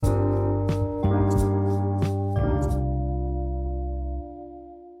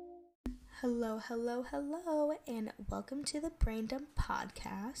Hello, and welcome to the Brain Dump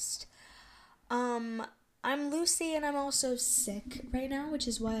Podcast. I'm Lucy, and I'm also sick right now, which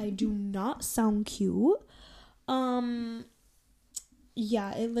is why I do not sound cute. It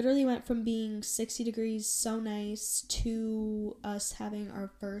literally went from being 60 degrees, so nice, to us having our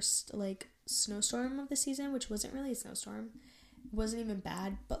first, snowstorm of the season, which wasn't really a snowstorm. It wasn't even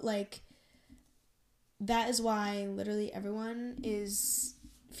bad, but, that is why literally everyone is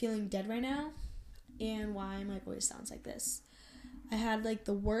feeling dead right now, and why my voice sounds like this. I had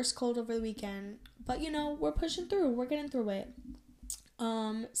the worst cold over the weekend, but we're pushing through. We're getting through it.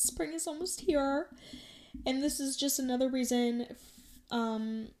 Spring is almost here, and this is just another reason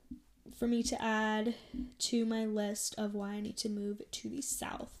for me to add to my list of why I need to move to the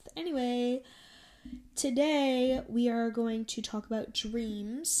South. Anyway, today we are going to talk about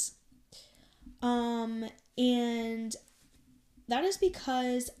dreams. And that is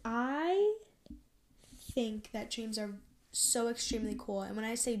because I think that dreams are so extremely cool. And when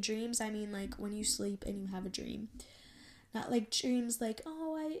I say dreams, I mean when you sleep and you have a dream. Not dreams I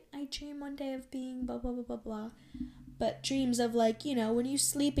dream one day of being blah, blah, blah, blah, blah. But dreams of when you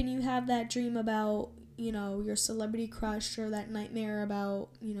sleep and you have that dream about, your celebrity crush, or that nightmare about,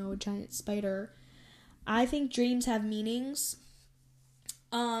 a giant spider. I think dreams have meanings.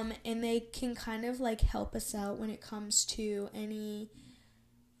 And they can kind of help us out when it comes to any,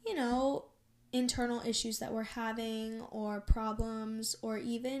 internal issues that we're having, or problems, or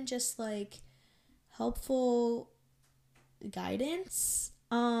even just helpful guidance.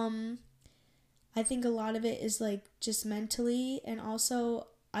 I think a lot of it is just mentally, and also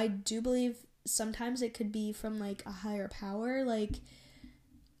I do believe sometimes it could be from a higher power,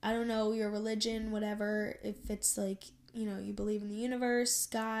 I don't know, your religion, whatever, if it's you believe in the universe,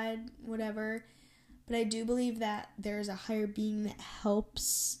 God, whatever. But I do believe that there's a higher being that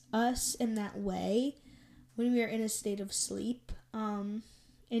helps us in that way when we are in a state of sleep. And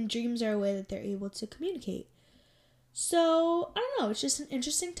dreams are a way that they're able to communicate. So, I don't know, it's just an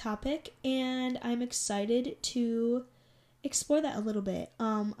interesting topic, and I'm excited to explore that a little bit.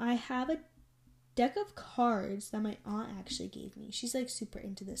 I have a deck of cards that my aunt actually gave me. She's super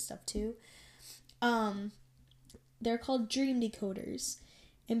into this stuff too. They're called dream decoders.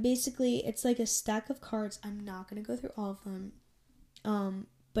 And basically, it's a stack of cards. I'm not going to go through all of them.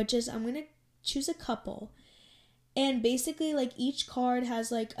 But I'm going to choose a couple. And basically, each card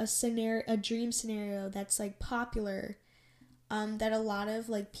has, a dream scenario that's, popular. That a lot of,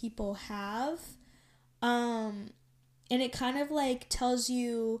 people have. And it kind of, tells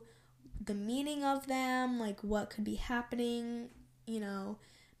you the meaning of them. What could be happening,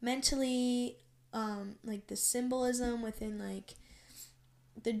 mentally. The symbolism within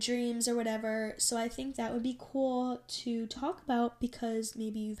the dreams or whatever. So I think that would be cool to talk about, because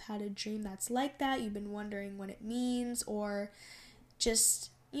maybe you've had a dream that's like that, you've been wondering what it means, or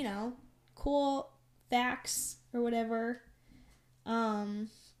just cool facts or whatever, or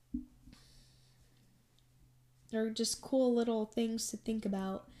just cool little things to think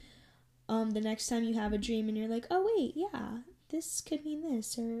about the next time you have a dream and you're oh wait, yeah, this could mean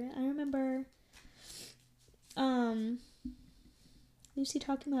this, or I remember Lucy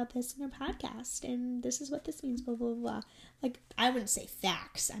talking about this in her podcast, and this is what this means, blah, blah, blah. I wouldn't say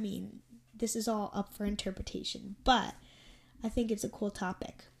facts. I mean, this is all up for interpretation, but I think it's a cool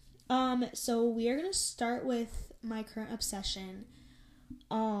topic. So we are going to start with my current obsession,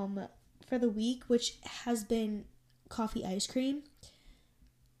 for the week, which has been coffee ice cream.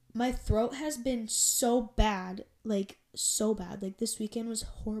 My throat has been so bad, so bad. This weekend was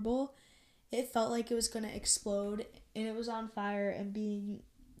horrible. It felt like it was going to explode, and it was on fire and being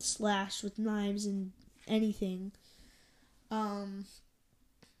slashed with knives and anything.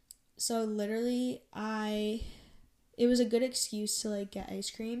 So literally it was a good excuse to get ice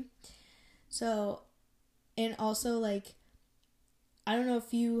cream. So, and also I don't know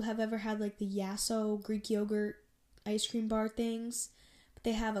if you have ever had the Yasso Greek yogurt ice cream bar things.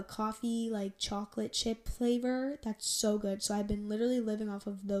 They have a coffee, chocolate chip flavor. That's so good. So I've been literally living off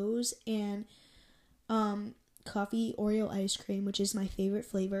of those, and coffee Oreo ice cream, which is my favorite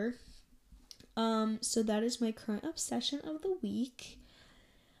flavor. So that is my current obsession of the week.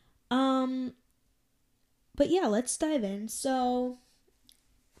 But yeah, let's dive in. So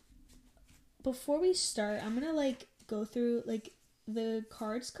before we start, I'm going to go through, the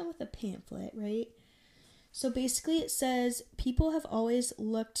cards come with a pamphlet, right? So basically it says, people have always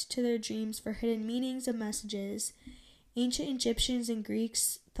looked to their dreams for hidden meanings and messages. Ancient Egyptians and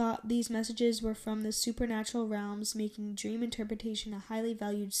Greeks thought these messages were from the supernatural realms, making dream interpretation a highly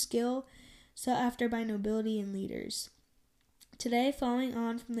valued skill sought after by nobility and leaders. Today, following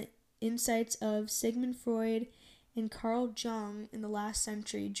on from the insights of Sigmund Freud and Carl Jung in the last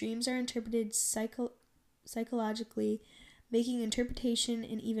century, dreams are interpreted psychologically, making interpretation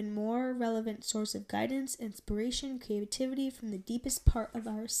an even more relevant source of guidance, inspiration, creativity from the deepest part of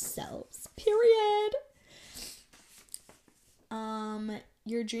ourselves. Period.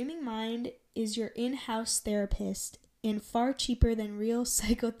 Your dreaming mind is your in-house therapist and far cheaper than real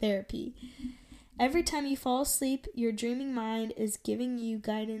psychotherapy. Every time you fall asleep, your dreaming mind is giving you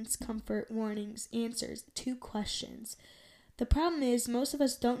guidance, comfort, warnings, answers to questions. The problem is most of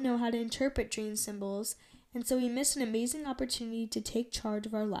us don't know how to interpret dream symbols, and so we miss an amazing opportunity to take charge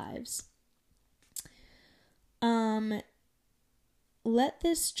of our lives. Let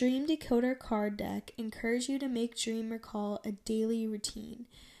this Dream Decoder card deck encourage you to make dream recall a daily routine.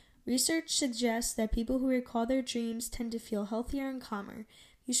 Research suggests that people who recall their dreams tend to feel healthier and calmer.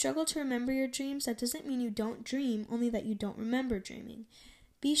 If you struggle to remember your dreams, that doesn't mean you don't dream, only that you don't remember dreaming.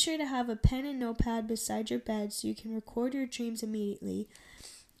 Be sure to have a pen and notepad beside your bed so you can record your dreams immediately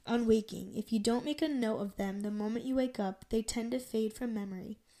on waking. If you don't make a note of them the moment you wake up, they tend to fade from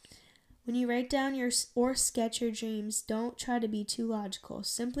memory. When you write down or sketch your dreams, don't try to be too logical.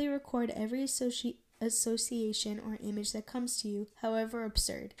 Simply record every association or image that comes to you, however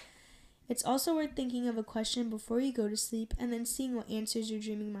absurd. It's also worth thinking of a question before you go to sleep and then seeing what answers your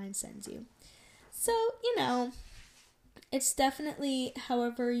dreaming mind sends you. So, it's definitely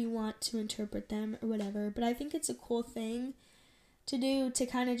however you want to interpret them or whatever, but I think it's a cool thing to do to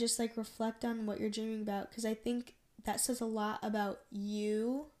kind of just like reflect on what you're dreaming about, because I think that says a lot about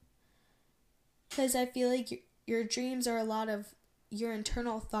you. Because I feel like your dreams are a lot of your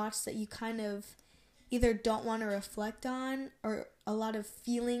internal thoughts that you kind of either don't want to reflect on, or a lot of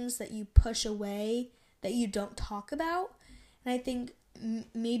feelings that you push away that you don't talk about. And I think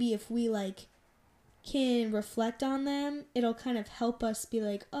maybe if we can reflect on them, it'll kind of help us be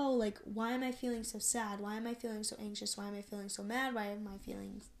like, oh, why am I feeling so sad? Why am I feeling so anxious? Why am I feeling so mad? Why am I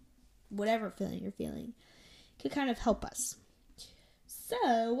feeling whatever feeling you're feeling? It could kind of help us.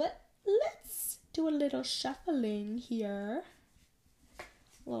 So let's do a little shuffling here.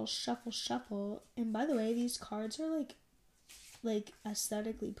 A little shuffle. And by the way, these cards are like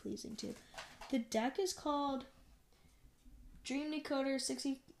aesthetically pleasing too. The deck is called Dream Decoder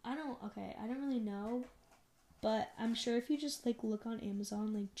 60. I don't really know, but I'm sure if you just look on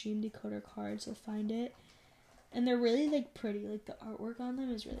Amazon, Dream Decoder cards, you'll find it. And they're really pretty. The artwork on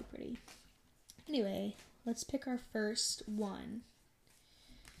them is really pretty. Anyway, let's pick our first one.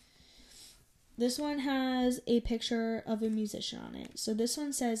 This one has a picture of a musician on it. So this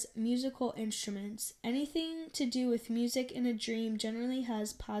one says musical instruments. Anything to do with music in a dream generally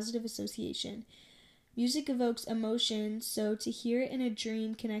has positive association. Music evokes emotion, so to hear it in a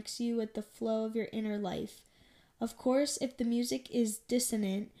dream connects you with the flow of your inner life. Of course, if the music is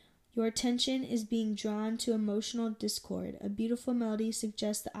dissonant, your attention is being drawn to emotional discord. A beautiful melody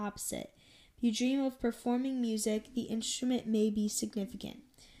suggests the opposite. If you dream of performing music, the instrument may be significant.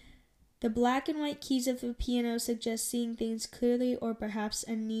 The black and white keys of a piano suggest seeing things clearly, or perhaps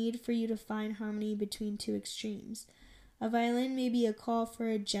a need for you to find harmony between two extremes. A violin may be a call for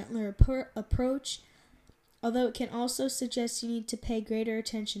a gentler approach, although it can also suggest you need to pay greater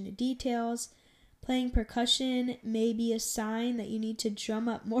attention to details. Playing percussion may be a sign that you need to drum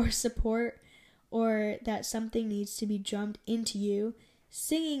up more support, or that something needs to be drummed into you.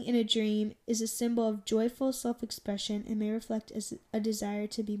 Singing in a dream is a symbol of joyful self-expression and may reflect as a desire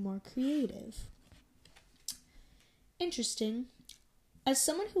to be more creative. Interesting. As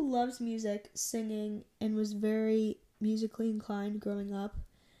someone who loves music, singing, and was very musically inclined growing up,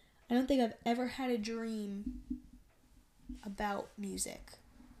 I don't think I've ever had a dream about music.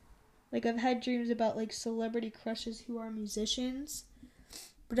 I've had dreams about celebrity crushes who are musicians,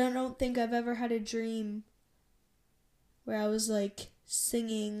 but I don't think I've ever had a dream where I was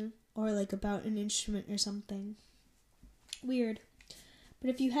singing or about an instrument or something. Weird. But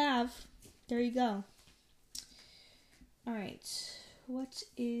if you have, there you go. Alright. What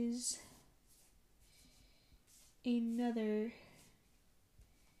is another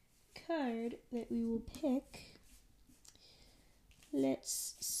card that we will pick?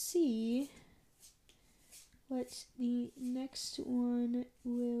 Let's see what the next one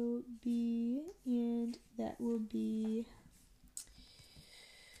will be, and that will be,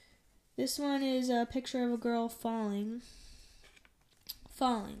 this one is a picture of a girl falling.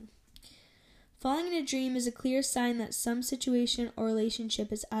 Falling in a dream is a clear sign that some situation or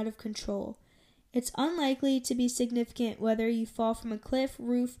relationship is out of control. It's unlikely to be significant whether you fall from a cliff,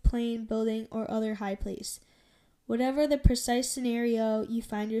 roof, plane, building, or other high place. Whatever the precise scenario, you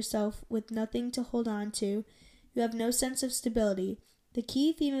find yourself with nothing to hold on to. You have no sense of stability. The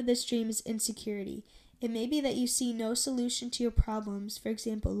key theme of this dream is insecurity. It may be that you see no solution to your problems, for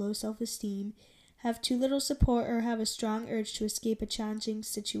example, low self-esteem, have too little support, or have a strong urge to escape a challenging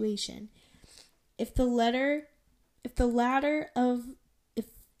situation. If the latter, the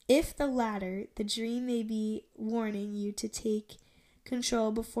dream may be warning you to take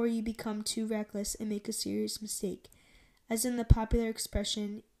control before you become too reckless and make a serious mistake. As in the popular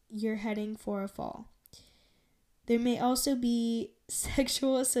expression, you're heading for a fall. There may also be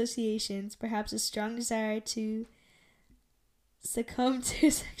sexual associations, perhaps a strong desire to succumb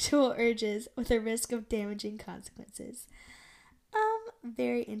to sexual urges with a risk of damaging consequences.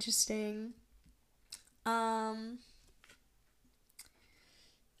 Very interesting.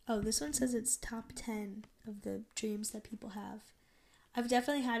 This one says it's top 10 of the dreams that people have. I've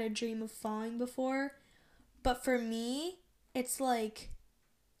definitely had a dream of falling before, but for me, it's like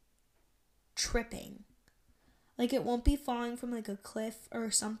tripping. Like, it won't be falling from like a cliff or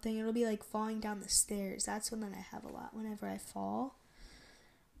something. It'll be like falling down the stairs. That's one that I have a lot whenever I fall.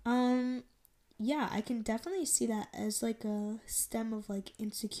 Yeah, I can definitely see that as like a stem of like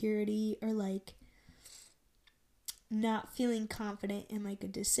insecurity, or like not feeling confident in like a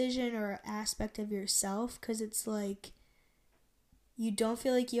decision or aspect of yourself, because it's like you don't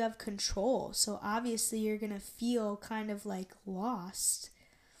feel like you have control. So obviously you're gonna feel kind of like lost.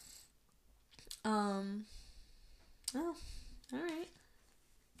 Oh, alright.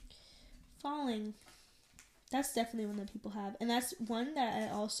 Falling. That's definitely one that people have. And that's one that I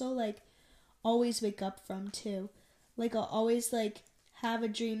also like always wake up from too. Like, I'll always like have a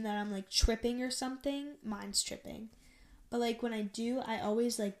dream that I'm like tripping or something. Mine's tripping. But like when I do, I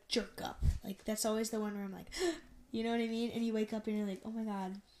always like jerk up. Like, that's always the one where I'm like, you know what I mean? And you wake up and you're like, oh my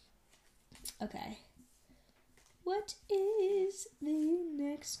god. Okay. What is the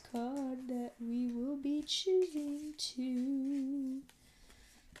next card that we will be choosing to?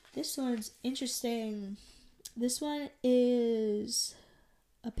 This one's interesting. This one is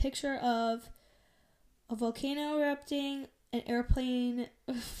a picture of a volcano erupting, an airplane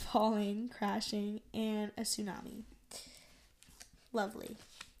falling, crashing, and a tsunami. Lovely.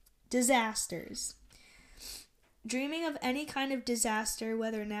 Disasters. Dreaming of any kind of disaster,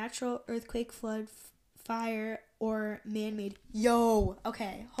 whether natural, earthquake, flood, fire, or man-made.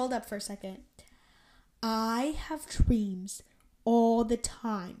 Okay, hold up for a second. I have dreams all the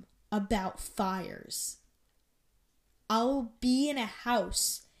time about fires. I'll be in a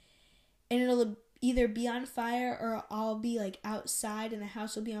house and it'll either be on fire, or I'll be like outside and the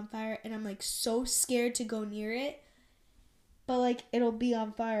house will be on fire, and I'm like so scared to go near it, but like it'll be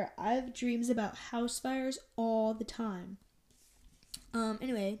on fire. I have dreams about house fires all the time.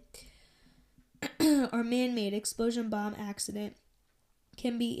 Anyway, or man-made explosion, bomb, accident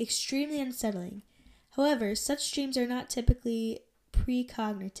can be extremely unsettling. However, such dreams are not typically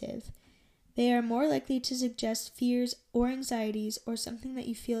precognitive. They are more likely to suggest fears or anxieties, or something that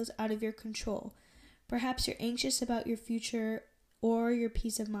you feel is out of your control. Perhaps you're anxious about your future or your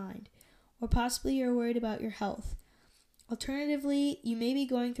peace of mind, or possibly you're worried about your health. Alternatively, you may be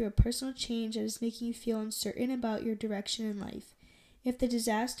going through a personal change that is making you feel uncertain about your direction in life. If the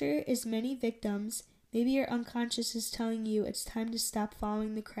disaster is many victims, maybe your unconscious is telling you it's time to stop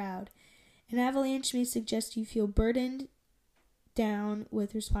following the crowd. An avalanche may suggest you feel burdened down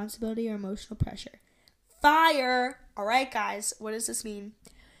with responsibility or emotional pressure. Fire! Alright guys, what does this mean?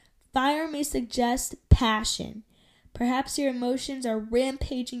 Fire may suggest passion. Perhaps your emotions are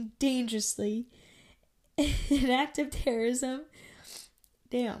rampaging dangerously. An act of terrorism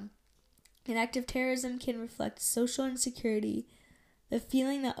can reflect social insecurity, the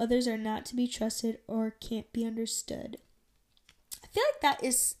feeling that others are not to be trusted or can't be understood. I feel like that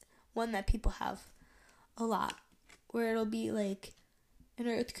is one that people have a lot, where it'll be like an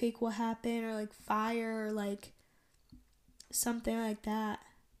earthquake will happen, or like fire, or like something like that.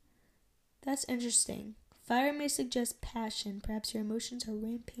 That's interesting. Fire may suggest passion. Perhaps your emotions are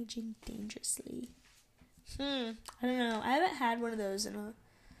rampaging dangerously. I don't know. I haven't had one of those in a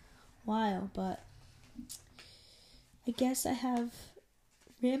while, but I guess I have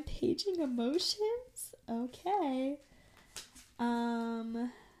rampaging emotions. Okay.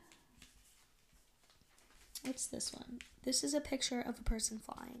 What's this one? This is a picture of a person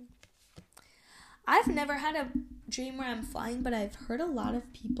flying. I've never had a dream where I'm flying, but I've heard a lot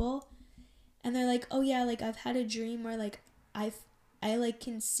of people, and they're like, oh yeah, like I've had a dream where like I like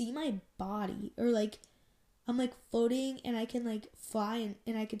can see my body, or like I'm like floating and I can like fly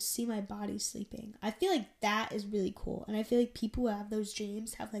and I could see my body sleeping. I feel like that is really cool, and I feel like people who have those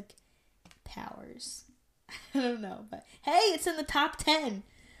dreams have like powers. I don't know, but hey, it's in the top 10.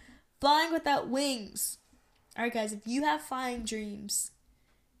 Flying without wings. Alright, guys, if you have flying dreams,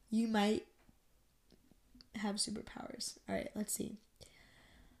 you might have superpowers. Alright, let's see.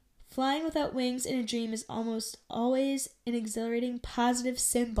 Flying without wings in a dream is almost always an exhilarating, positive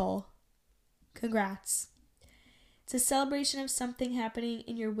symbol. Congrats. It's a celebration of something happening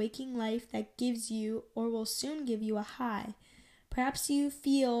in your waking life that gives you, or will soon give you, a high. Perhaps you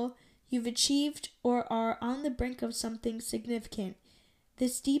feel you've achieved or are on the brink of something significant.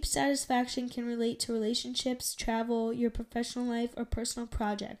 This deep satisfaction can relate to relationships, travel, your professional life, or personal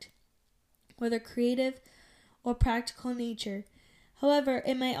project, whether creative or practical in nature. However,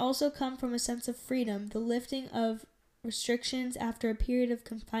 it might also come from a sense of freedom, the lifting of restrictions after a period of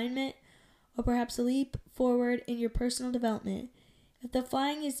confinement, or perhaps a leap forward in your personal development. If the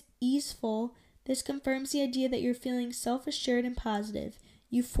flying is easeful, this confirms the idea that you're feeling self-assured and positive,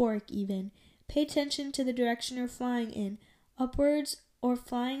 euphoric even. Pay attention to the direction you're flying in. Upwards or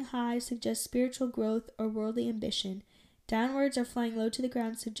flying high suggests spiritual growth or worldly ambition. Downwards or flying low to the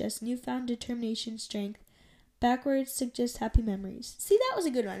ground suggests newfound determination, strength. Backwards suggests happy memories. See, that was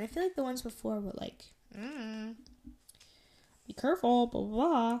a good one. I feel like the ones before were like, be careful, blah, blah,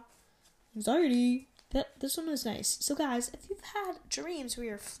 blah. Anxiety. This one was nice. So, guys, if you've had dreams where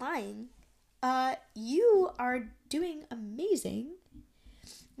you're flying, you are doing amazing.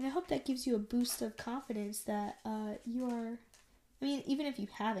 And I hope that gives you a boost of confidence that you are, I mean, even if you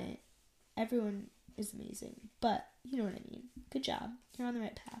haven't, everyone is amazing. But, you know what I mean. Good job. You're on the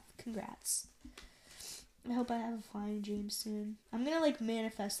right path. Congrats. I hope I have a flying dream soon. I'm gonna,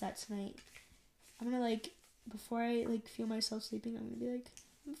 manifest that tonight. I'm gonna, before I, feel myself sleeping, I'm gonna be like,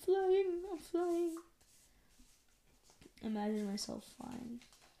 I'm flying. Imagine myself flying.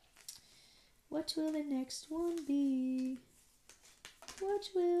 What will the next one be? What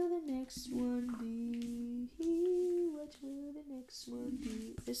will the next one be? What will the next one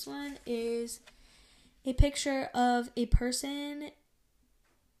be? This one is a picture of a person.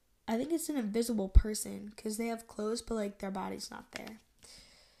 I think it's an invisible person because they have clothes, but their body's not there.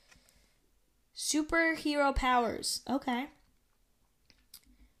 Superhero powers. Okay.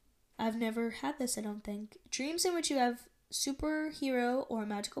 I've never had this, I don't think. Dreams in which you have superhero or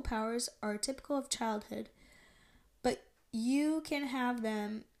magical powers are typical of childhood, but you can have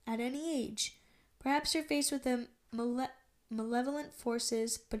them at any age. Perhaps you're faced with malevolent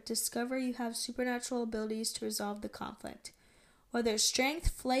forces, but discover you have supernatural abilities to resolve the conflict, whether strength,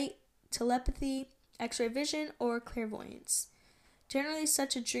 flight, telepathy, X-ray vision, or clairvoyance. Generally,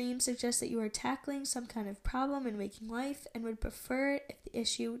 such a dream suggests that you are tackling some kind of problem in waking life and would prefer it if the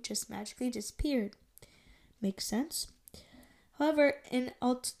issue just magically disappeared. Makes sense? However, an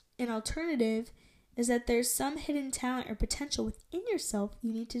alternative is that there's some hidden talent or potential within yourself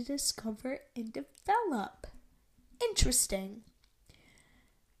you need to discover and develop. Interesting.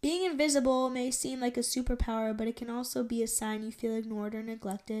 Being invisible may seem like a superpower, but it can also be a sign you feel ignored or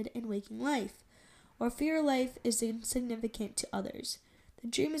neglected in waking life, or fear life is insignificant to others. The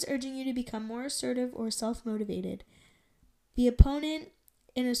dream is urging you to become more assertive or self-motivated. The opponent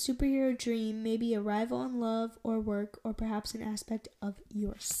in a superhero dream may be a rival in love or work, or perhaps an aspect of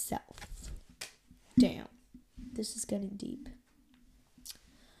yourself. Damn. This is getting deep.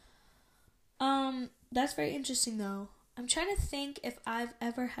 That's very interesting though. I'm trying to think if I've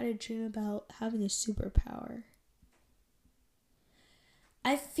ever had a dream about having a superpower.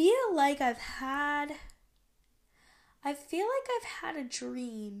 I feel like I've had a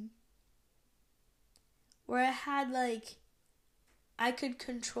dream where I had I could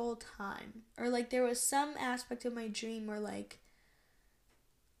control time, or there was some aspect of my dream where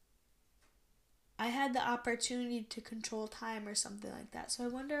I had the opportunity to control time or something like that. So I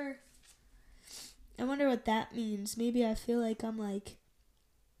wonder what that means. Maybe I feel like I'm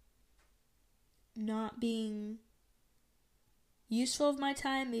not being useful of my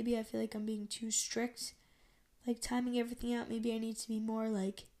time. Maybe I feel like I'm being too strict, timing everything out. Maybe I need to be more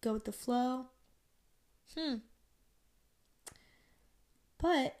go with the flow.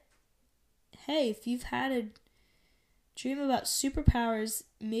 But hey, if you've had a dream about superpowers,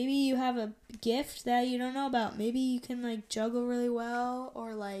 maybe you have a gift that you don't know about. Maybe you can juggle really well,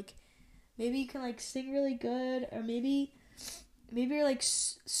 or maybe you can sing really good, or maybe you're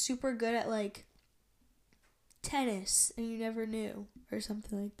super good at tennis and you never knew, or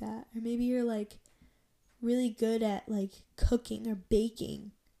something like that. Or maybe you're really good at cooking or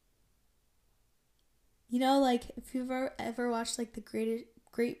baking. You know, if you've ever watched the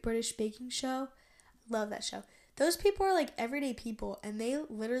Great British Baking Show, I love that show. Those people are everyday people, and they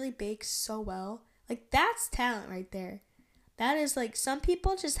literally bake so well. That's talent right there. That is some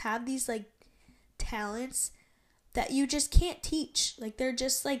people just have these talents that you just can't teach. They're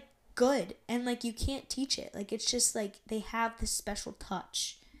just good, and like you can't teach it. Like it's just like they have this special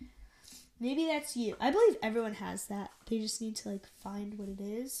touch. Maybe that's you. I believe everyone has that. They just need to like find what it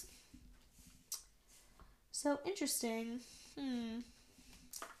is. So interesting.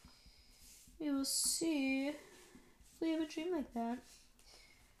 We will see if we have a dream like that.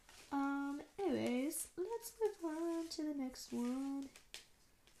 Anyways, let's move on to the next one.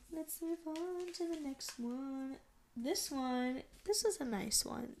 This is a nice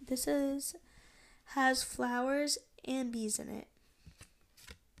one. Has flowers and bees in it.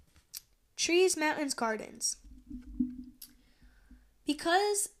 Trees, mountains, gardens.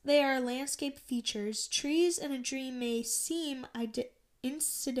 Because they are landscape features, trees in a dream may seem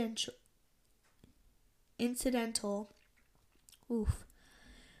incidental.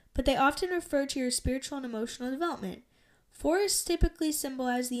 But they often refer to your spiritual and emotional development. Forests typically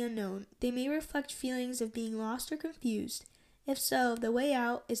symbolize the unknown. They may reflect feelings of being lost or confused. If so, the way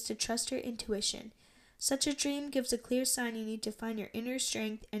out is to trust your intuition. Such a dream gives a clear sign you need to find your inner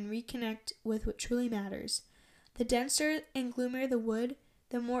strength and reconnect with what truly matters. The denser and gloomier the wood,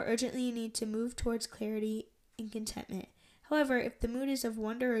 the more urgently you need to move towards clarity and contentment. However, if the mood is of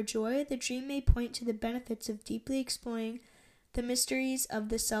wonder or joy, the dream may point to the benefits of deeply exploring the mysteries of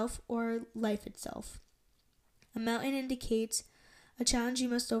the self or life itself. A mountain indicates a challenge you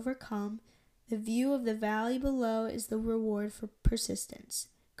must overcome. The view of the valley below is the reward for persistence.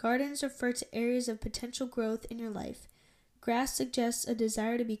 Gardens refer to areas of potential growth in your life. Grass suggests a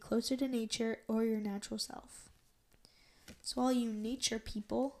desire to be closer to nature or your natural self. So all you nature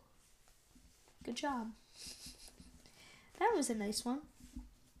people, good job. That was a nice one.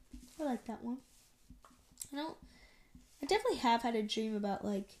 I like that one. I definitely have had a dream about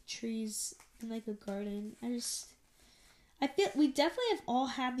like trees and like a garden. I feel we definitely have all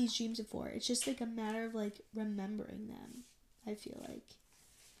had these dreams before. It's just like a matter of like remembering them, I feel like.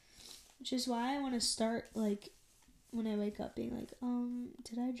 Which is why I want to start like when I wake up being like,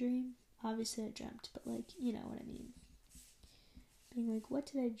 did I dream? Obviously I dreamt, but like, you know what I mean. Being like, what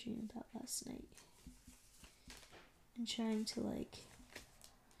did I dream about last night? And trying to like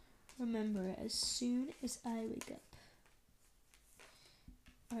remember it as soon as I wake up.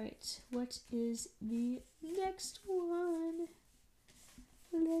 Alright, what is the next one?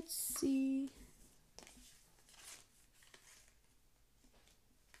 Let's see.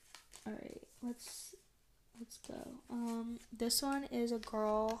 Alright, let's go. This one is a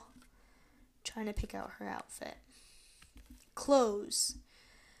girl trying to pick out her outfit. Clothes.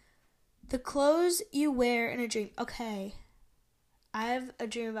 The clothes you wear in a dream. Okay. I have a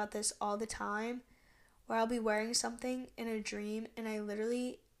dream about this all the time, where I'll be wearing something in a dream and I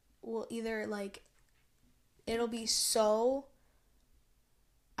literally will either like, it'll be so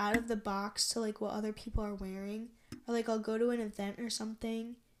out of the box to like what other people are wearing, or like I'll go to an event or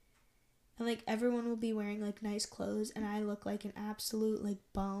something and like everyone will be wearing like nice clothes and I look like an absolute like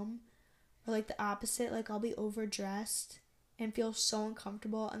bum, or like the opposite, like I'll be overdressed and feel so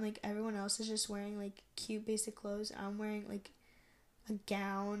uncomfortable and like everyone else is just wearing like cute basic clothes and I'm wearing like a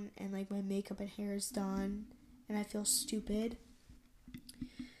gown and like my makeup and hair is done and I feel stupid.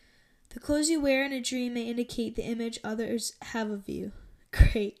 The clothes you wear in a dream may indicate the image others have of you.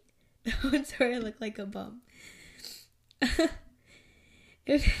 Great. No one's where I look like a bum.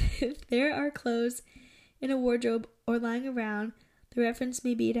 If there are clothes in a wardrobe or lying around, the reference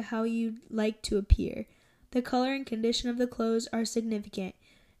may be to how you'd like to appear. The color and condition of the clothes are significant.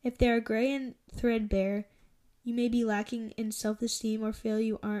 If they are gray and threadbare, you may be lacking in self-esteem or feel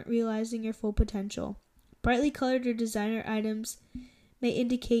you aren't realizing your full potential. Brightly colored or designer items may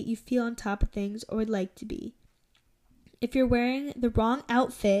indicate you feel on top of things or would like to be. If you're wearing the wrong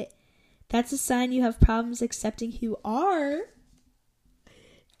outfit, that's a sign you have problems accepting who you are.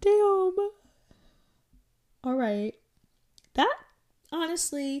 Damn. Alright. That,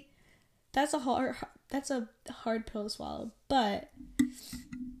 honestly, that's a hard pill to swallow, but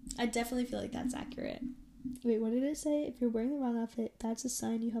I definitely feel like that's accurate. Wait, what did it say? If you're wearing the wrong outfit, that's a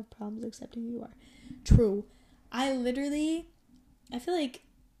sign you have problems accepting who you are. True. I feel like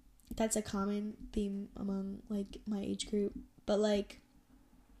that's a common theme among, like, my age group. But, like,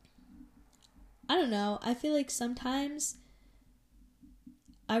 I don't know. I feel like sometimes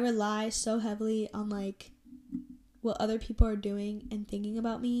I rely so heavily on, like, what other people are doing and thinking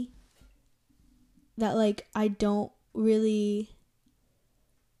about me that, like, I don't really...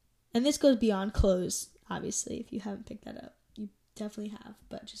 And this goes beyond clothes, obviously. If you haven't picked that up, you definitely have.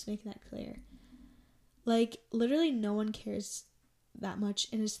 But just making that clear. Like, literally no one cares that much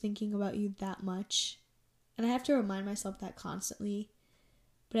and is thinking about you that much. And I have to remind myself that constantly.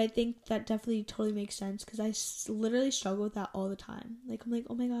 But I think that definitely totally makes sense because I literally struggle with that all the time. Like, I'm like,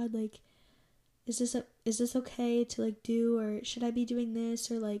 oh my god, like, is this okay to, like, do, or should I be doing this,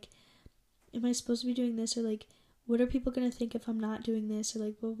 or, like, am I supposed to be doing this, or, like, what are people gonna think if I'm not doing this, or,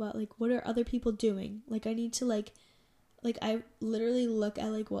 like, blah, blah, blah. Like, what are other people doing? Like, I need to, like, I literally look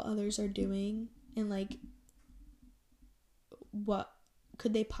at, like, what others are doing, and, like, what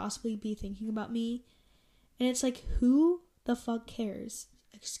could they possibly be thinking about me? And it's like, who the fuck cares?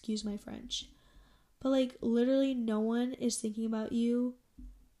 Excuse my French. But, like, literally no one is thinking about you.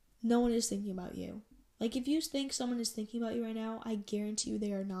 No one is thinking about you. Like, if you think someone is thinking about you right now, I guarantee you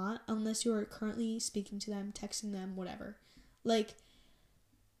they are not, unless you are currently speaking to them, texting them, whatever. Like,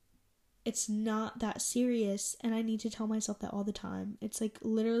 it's not that serious, and I need to tell myself that all the time. It's, like,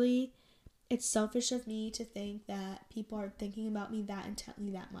 literally, it's selfish of me to think that people are thinking about me that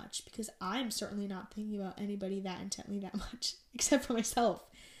intently that much, because I'm certainly not thinking about anybody that intently that much, except for myself.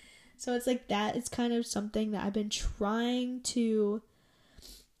 So it's like that. It's kind of something that I've been trying to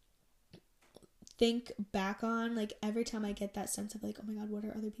think back on, like, every time I get that sense of, like, oh my god, what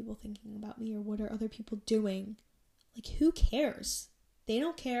are other people thinking about me, or what are other people doing? Like, who cares? They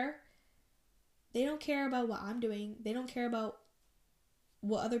don't care. They don't care about what I'm doing. They don't care about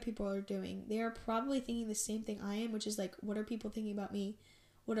what other people are doing. They are probably thinking the same thing I am, which is, like, what are people thinking about me?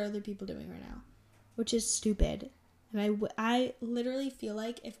 What are other people doing right now? Which is stupid. And I literally feel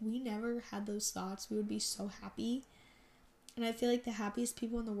like if we never had those thoughts, we would be so happy. And I feel like the happiest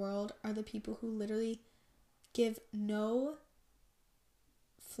people in the world are the people who literally give no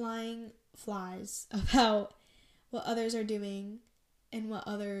flying flies about what others are doing and what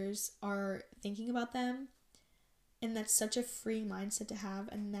others are thinking about them. And that's such a free mindset to have,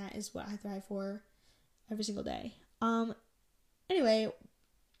 and that is what I thrive for every single day. Anyway,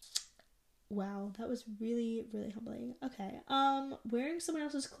 wow, that was really, really humbling. Okay, wearing someone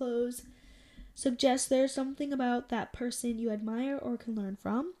else's clothes suggests there's something about that person you admire or can learn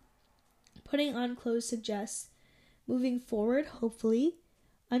from. Putting on clothes suggests moving forward, hopefully.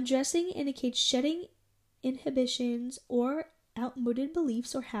 Undressing indicates shedding inhibitions or outmoded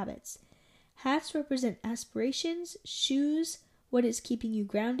beliefs or habits. Hats represent aspirations, shoes, what is keeping you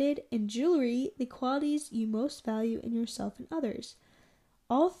grounded, and jewelry, the qualities you most value in yourself and others.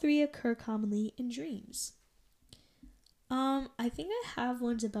 All three occur commonly in dreams. I think I have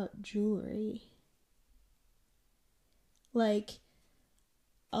ones about jewelry. Like,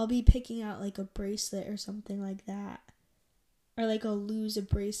 I'll be picking out, like, a bracelet or something like that. Or, like, I'll lose a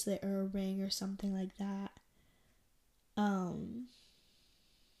bracelet or a ring or something like that. Alright,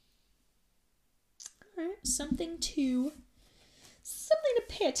 something to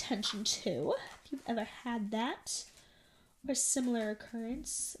pay attention to, if you've ever had that. Or a similar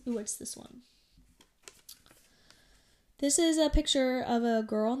occurrence. Ooh, what's this one? This is a picture of a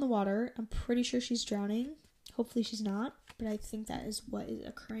girl in the water. I'm pretty sure she's drowning. Hopefully she's not, but I think that is what is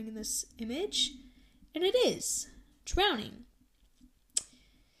occurring in this image. And it is. Drowning.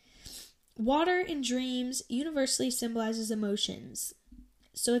 Water in dreams universally symbolizes emotions.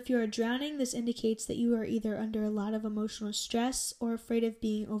 So if you are drowning, this indicates that you are either under a lot of emotional stress or afraid of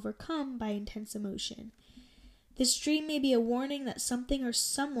being overcome by intense emotion. This dream may be a warning that something or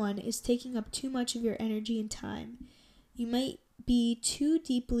someone is taking up too much of your energy and time. You might be too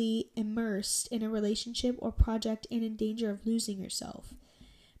deeply immersed in a relationship or project and in danger of losing yourself.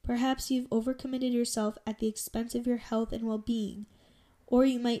 Perhaps you've overcommitted yourself at the expense of your health and well-being, or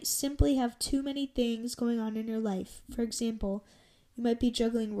you might simply have too many things going on in your life. For example, you might be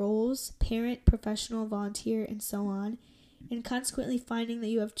juggling roles, parent, professional, volunteer, and so on, and consequently finding that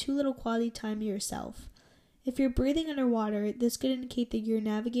you have too little quality time to yourself. If you're breathing underwater, this could indicate that you're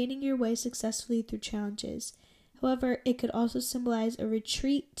navigating your way successfully through challenges. However, it could also symbolize a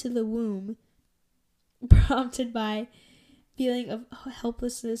retreat to the womb, prompted by feeling of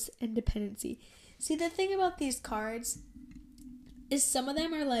helplessness and dependency. See, the thing about these cards is some of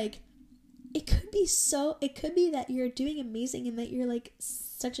them are like, it could be that you're doing amazing and that you're like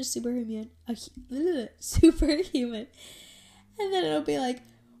such a superhuman. Superhuman. And then it'll be like,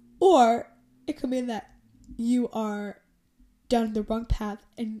 or it could be that you are down the wrong path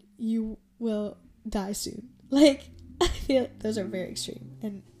and you will die soon. Like, I feel like those are very extreme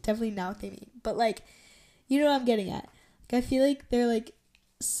and definitely not what they mean. But, like, you know what I'm getting at. Like, I feel like they're, like,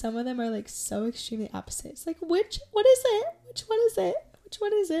 some of them are, like, so extremely opposite. It's like, what is it? Which one is it? Which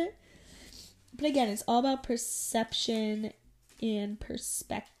one is it? But again, it's all about perception and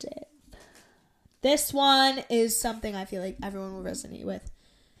perspective. This one is something I feel like everyone will resonate with.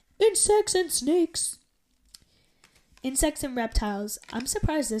 Insects and snakes. Insects and reptiles. I'm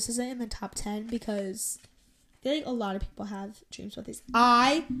surprised this isn't in the top 10 because feel like a lot of people have dreams about these.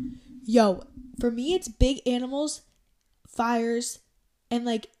 For me, it's big animals, fires, and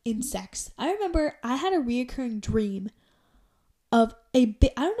like insects. I remember I had a reoccurring dream of a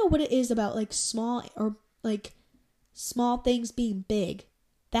big, I don't know what it is about like small things being big.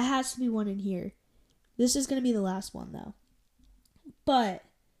 That has to be one in here. This is going to be the last one though. But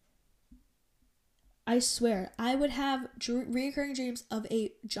I swear, I would have reoccurring dreams of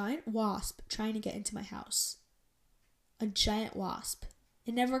a giant wasp trying to get into my house. A giant wasp.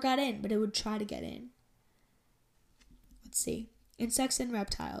 It never got in, but it would try to get in. Let's see. Insects and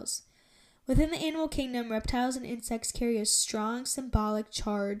reptiles. Within the animal kingdom, reptiles and insects carry a strong symbolic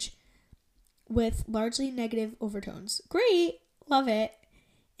charge with largely negative overtones. Great! Love it.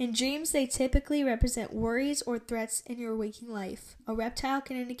 In dreams, they typically represent worries or threats in your waking life. A reptile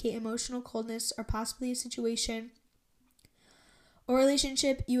can indicate emotional coldness or possibly a situation or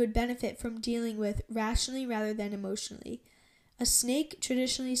relationship you would benefit from dealing with rationally rather than emotionally. A snake,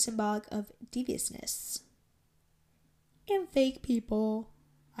 traditionally symbolic of deviousness. And fake people.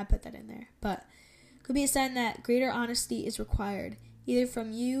 I put that in there. But could be a sign that greater honesty is required, either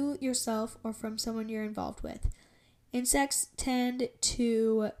from you yourself or from someone you're involved with. Insects tend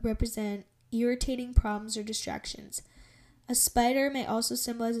to represent irritating problems or distractions. A spider may also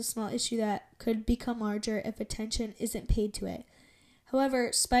symbolize a small issue that could become larger if attention isn't paid to it.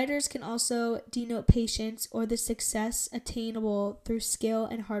 However, spiders can also denote patience or the success attainable through skill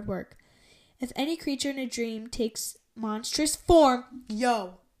and hard work. If any creature in a dream takes monstrous form,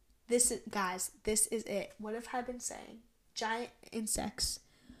 this is it. What have I been saying? Giant insects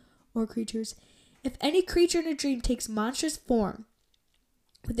or creatures. If any creature in a dream takes monstrous form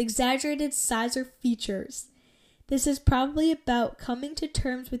with exaggerated size or features, this is probably about coming to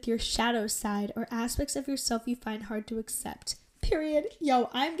terms with your shadow side or aspects of yourself you find hard to accept. Period.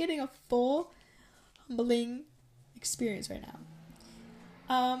 I'm getting a full humbling experience right now.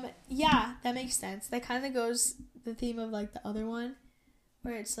 That makes sense. That kind of goes the theme of like the other one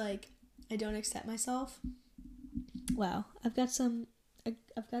where it's like I don't accept myself. Wow, I've got some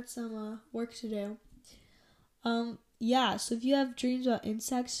work to do. So if you have dreams about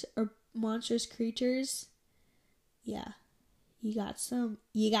insects or monstrous creatures, you got some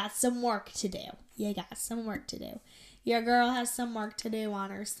work to do. Your girl has some work to do on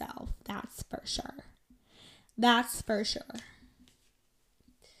herself. That's for sure.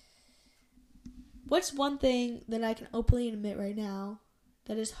 What's one thing that I can openly admit right now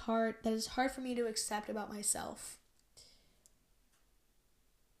that is hard for me to accept about myself?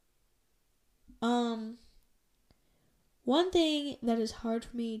 One thing that is hard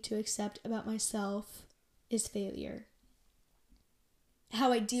for me to accept about myself is failure.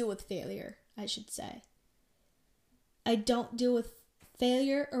 How I deal with failure, I should say. I don't deal with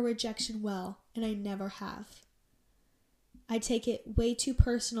failure or rejection well, and I never have. I take it way too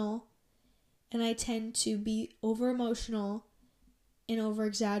personal, and I tend to be over-emotional and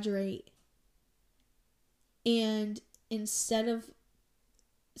over-exaggerate. And instead of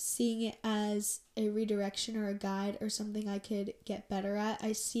seeing it as a redirection or a guide or something I could get better at,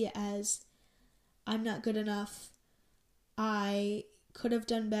 I see it as I'm not good enough. I could have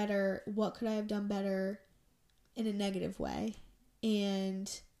done better. What could I have done better? In a negative way.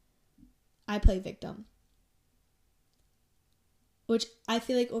 And I play victim. Which I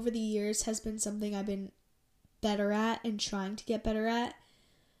feel like over the years has been something I've been better at and trying to get better at.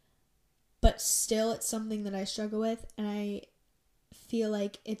 But still, it's something that I struggle with, and I feel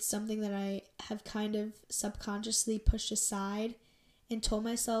like it's something that I have kind of subconsciously pushed aside and told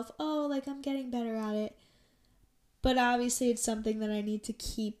myself, I'm getting better at it. But obviously it's something that I need to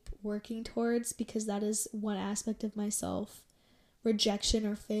keep working towards because that is one aspect of myself. Rejection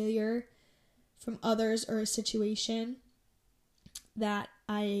or failure from others or a situation that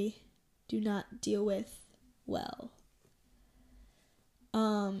I do not deal with well.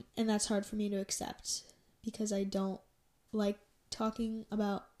 And that's hard for me to accept because I don't like talking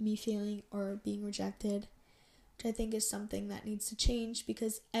about me failing or being rejected, which I think is something that needs to change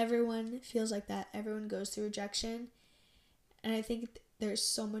because everyone feels like that. Everyone goes through rejection, and I think there's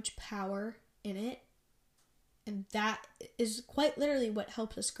so much power in it, and that is quite literally what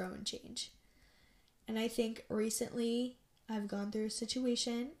helps us grow and change. And I think recently I've gone through a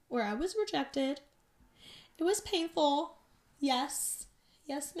situation where I was rejected. It was painful. Yes,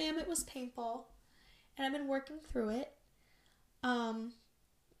 ma'am, it was painful, and I've been working through it.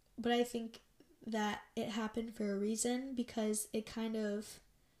 But I think that it happened for a reason because it kind of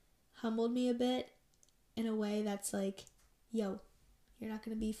humbled me a bit in a way that's like, you're not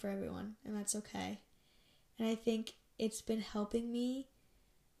going to be for everyone, and that's okay. And I think it's been helping me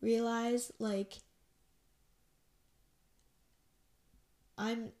realize, like,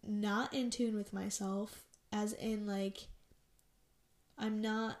 I'm not in tune with myself, as in, like, I'm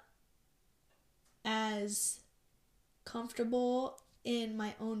not as comfortable in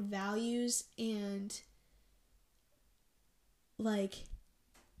my own values and, like,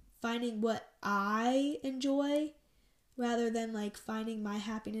 finding what I enjoy rather than, like, finding my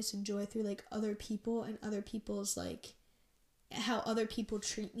happiness and joy through, like, other people and other people's, like, how other people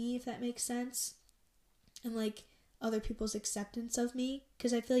treat me, if that makes sense, and, like, other people's acceptance of me,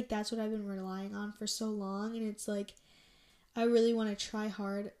 because I feel like that's what I've been relying on for so long, and it's, like, I really want to try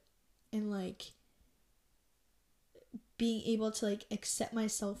hard and, like, being able to, like, accept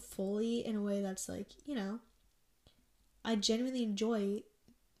myself fully in a way that's, like, you know, I genuinely enjoy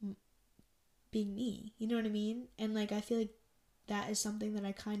being me, you know what I mean? And, like, I feel like that is something that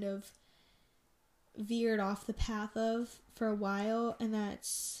I kind of veered off the path of for a while, and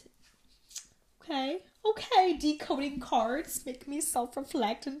that's okay, decoding cards make me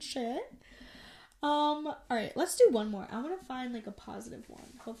self-reflect and shit. Alright, let's do one more. I want to find, like, a positive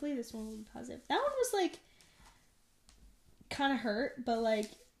one. Hopefully this one will be positive. That one was, like, kind of hurt, but,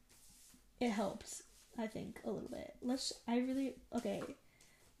 like, it helped, I think, a little bit. Let's find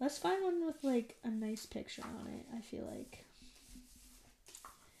one with, like, a nice picture on it. I feel like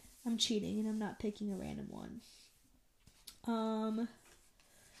I'm cheating and I'm not picking a random one.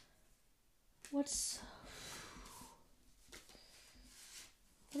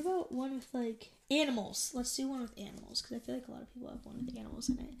 What about one with, like, animals? Let's do one with animals, because I feel like a lot of people have one with animals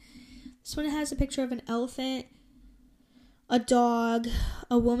in it. This one has a picture of an elephant, a dog,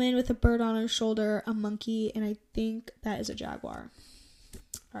 a woman with a bird on her shoulder, a monkey, and I think that is a jaguar.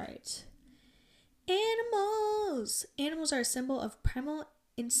 Alright. Animals! Animals are a symbol of primal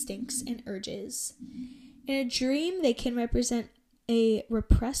instincts and urges. In a dream, they can represent a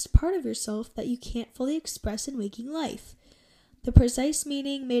repressed part of yourself that you can't fully express in waking life. The precise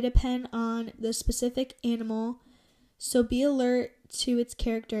meaning may depend on the specific animal, so be alert to its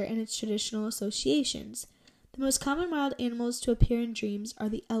character and its traditional associations. The most common wild animals to appear in dreams are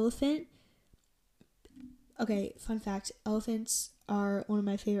the elephant. Okay, fun fact, elephants are one of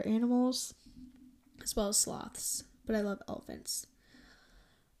my favorite animals, as well as sloths, but I love elephants.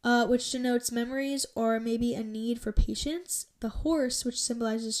 Which denotes memories or maybe a need for patience. The horse, which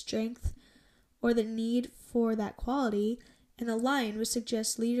symbolizes strength or the need for that quality. And the lion, which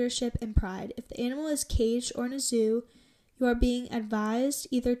suggests leadership and pride. If the animal is caged or in a zoo, you are being advised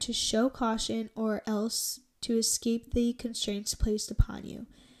either to show caution or else to escape the constraints placed upon you.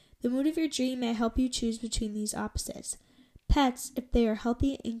 The mood of your dream may help you choose between these opposites. Pets, if they are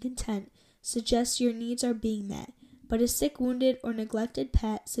healthy and content, suggest your needs are being met, but a sick, wounded, or neglected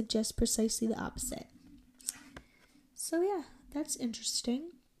pet suggests precisely the opposite. So yeah, that's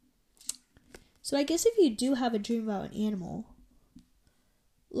interesting. So I guess if you do have a dream about an animal,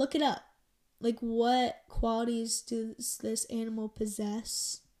 look it up. Like, what qualities does this animal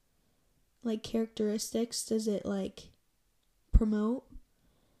possess? Like, characteristics does it, like, promote?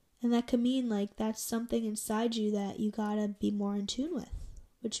 And that could mean, like, that's something inside you that you gotta be more in tune with,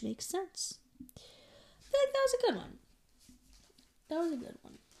 which makes sense. I feel like that was a good one.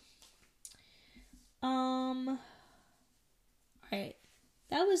 Alright.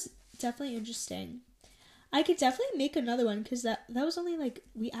 That was definitely interesting. I could definitely make another one, because that was only, like,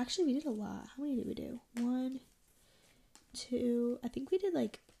 we did a lot. How many did we do? 1, 2, I think we did,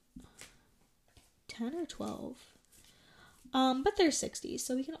 like, 10 or 12. But there's 60,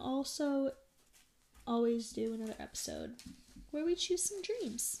 so we can also always do another episode where we choose some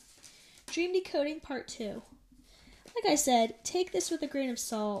dreams. Dream decoding part 2. Like I said, take this with a grain of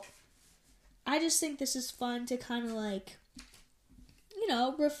salt. I just think this is fun to kind of, like, you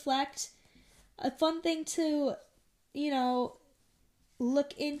know, reflect. A fun thing to, you know,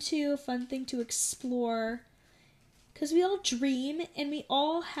 look into, a fun thing to explore. Because we all dream, and we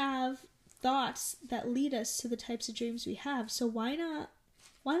all have thoughts that lead us to the types of dreams we have. So why not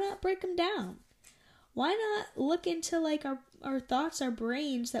break them down? Why not look into, like, our thoughts, our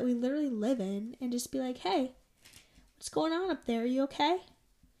brains that we literally live in, and just be like, hey, what's going on up there? Are you okay?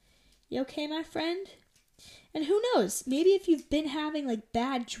 You okay, my friend? And who knows? Maybe if you've been having, like,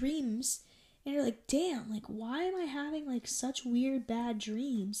 bad dreams, and you're like, damn, like, why am I having, like, such weird bad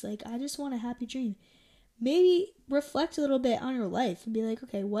dreams? Like, I just want a happy dream. Maybe reflect a little bit on your life and be like,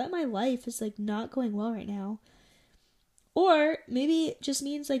 okay, what in my life is, like, not going well right now? Or maybe it just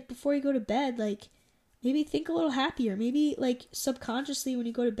means, like, before you go to bed, like, maybe think a little happier. Maybe, like, subconsciously when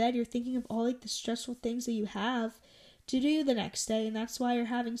you go to bed, you're thinking of all, like, the stressful things that you have to do the next day, and that's why you're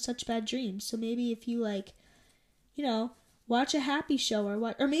having such bad dreams. So maybe if you, like, you know, watch a happy show,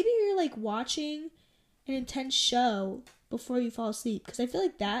 or maybe you're, like, watching an intense show before you fall asleep, because I feel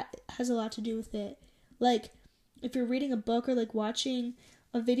like that has a lot to do with it. Like, if you're reading a book or like watching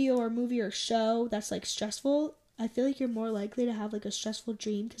a video or movie or show that's like stressful, I feel like you're more likely to have like a stressful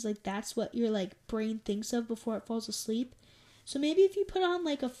dream, because like that's what your like brain thinks of before it falls asleep. So maybe if you put on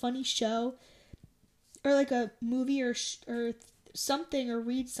like a funny show or like a movie or something, or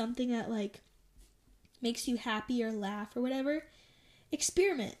read something that like makes you happy or laugh or whatever,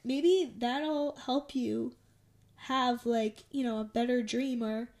 experiment. Maybe that'll help you have like, you know, a better dream,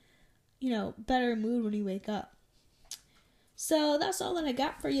 or, you know, better mood when you wake up. So that's all that I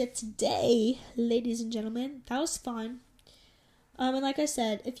got for you today, ladies and gentlemen. That was fun. And like I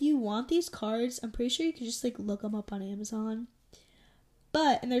said, if you want these cards, I'm pretty sure you can just like look them up on Amazon.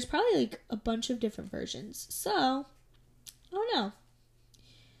 And there's probably like a bunch of different versions. So, I don't know.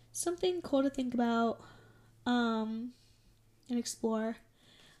 Something cool to think about, and explore.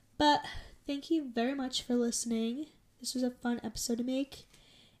 But thank you very much for listening. This was a fun episode to make.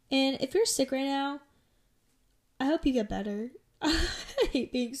 And if you're sick right now, I hope you get better. I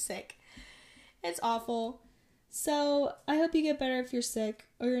hate being sick. It's awful. So I hope you get better if you're sick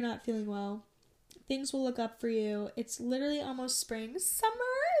or you're not feeling well. Things will look up for you. It's literally almost spring. Summer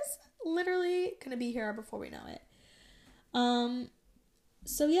is literally gonna be here before we know it.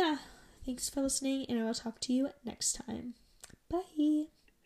 So yeah, thanks for listening, and I will talk to you next time. Bye.